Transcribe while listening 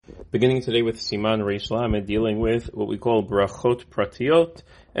Beginning today with Siman Reish Lamed, dealing with what we call brachot pratiot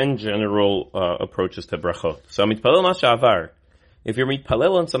and general approaches to brachot. So mitpalel ma she'avar, if you're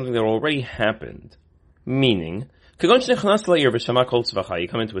mitpalel on something that already happened, meaning kagon shenichnas la'ir v'shama kol tzvacha, you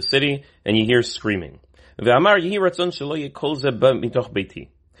come into a city and you hear screaming. Ve'amar yehi ratzon shelo yeh kol ze mitoch beiti.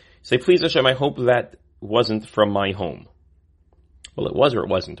 Say, please Hashem, I hope that wasn't from my home. Well, it was or it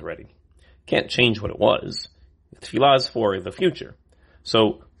wasn't already. Can't change what it was. Tefillah is for the future.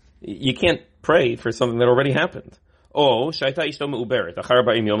 So you can't pray for something that already happened. Oh, shaita ishto me'uberet, achar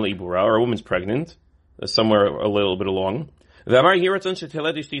ba'im yom le'ibura, or a woman's pregnant, somewhere a little bit along. Ve'amar yehi ratzon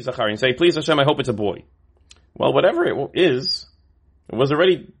sheteled ishti zachar, and say, please Hashem, I hope it's a boy. Well, whatever it is, it was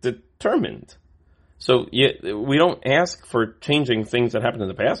already determined. So we don't ask for changing things that happened in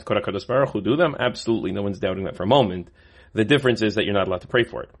the past. Kol HaKadosh Baruch Hu do them. Absolutely, no one's doubting that for a moment. The difference is that you're not allowed to pray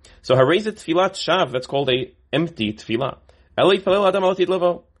for it. So harezet tfilat shav, that's called a empty tfilah. Elei tfalel adam al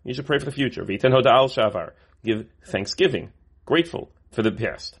levo. You should pray for the future. V'iten hoda al shavar. Give thanksgiving, grateful for the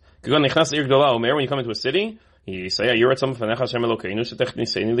past. When you come into a city, you say, Hashem,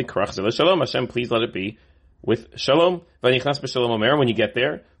 please let it be with shalom. When you get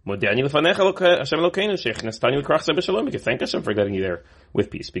there, you can thank Hashem for getting you there with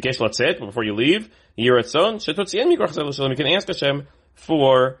peace. Before you leave, you can ask Hashem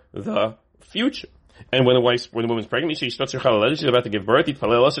for the future. And when the woman's pregnant, she's about to give birth, that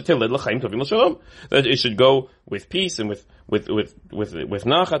it should go with peace and with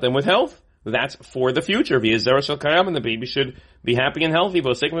nachat and with health. That's for the future. And the baby should be happy and healthy.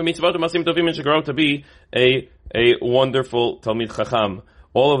 And should grow to be a wonderful Talmid Chacham.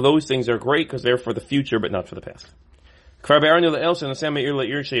 All of those things are great because they're for the future, but not for the past.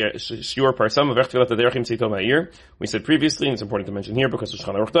 We said previously, and it's important to mention here because the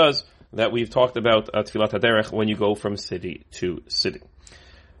Shulchan Aruch does, that we've talked about Tfilat HaDerech when you go from city to city.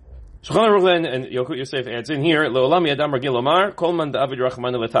 Shulchan Aruch then, and Yokut Yosef adds in here, it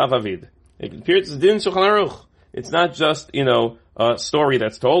appears it's din Shulchan Aruch. It's not just, a story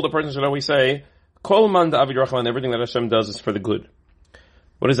that's told. The person should always say, Kol man da'avid rachman, everything that Hashem does is for the good.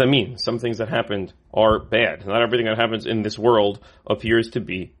 What does that mean? Some things that happened are bad. Not everything that happens in this world appears to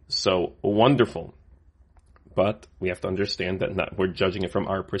be so wonderful. But we have to understand that we're judging it from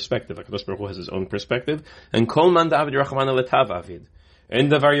our perspective. HaKadosh Baruch Hu has his own perspective. And Kol man da'avid rachman letav avid. And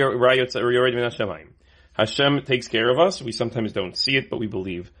davar yored min hashamayim. Hashem takes care of us. We sometimes don't see it, but we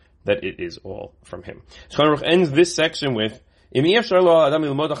believe that it is all from Him. Shulchan Aruch ends this section with, the Shulchan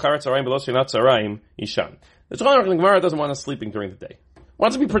Aruch Gemara doesn't want us sleeping during the day.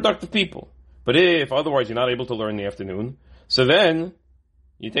 Wants to be productive people. But if otherwise you're not able to learn in the afternoon, so then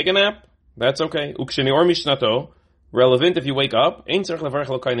you take a nap. That's okay. Uksheni or mishnato, relevant if you wake up. You don't say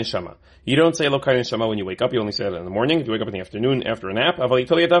Elokai Neshama when you wake up. You only say it in the morning. If you wake up in the afternoon after a nap. But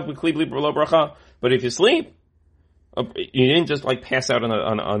if you sleep, you didn't just pass out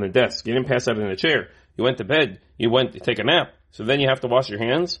on a desk. You didn't pass out in a chair. You went to bed. You went to take a nap. So then you have to wash your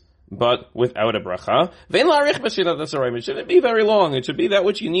hands, but without a bracha. It shouldn't be very long. It should be that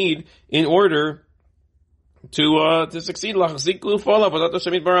which you need in order to succeed. You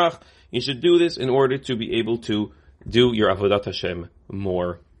should do this in order to be able to do your avodat Hashem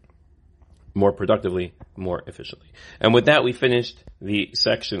more productively, more efficiently. And with that, we finished the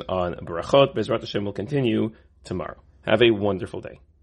section on brachot. Bezrat Hashem will continue tomorrow. Have a wonderful day.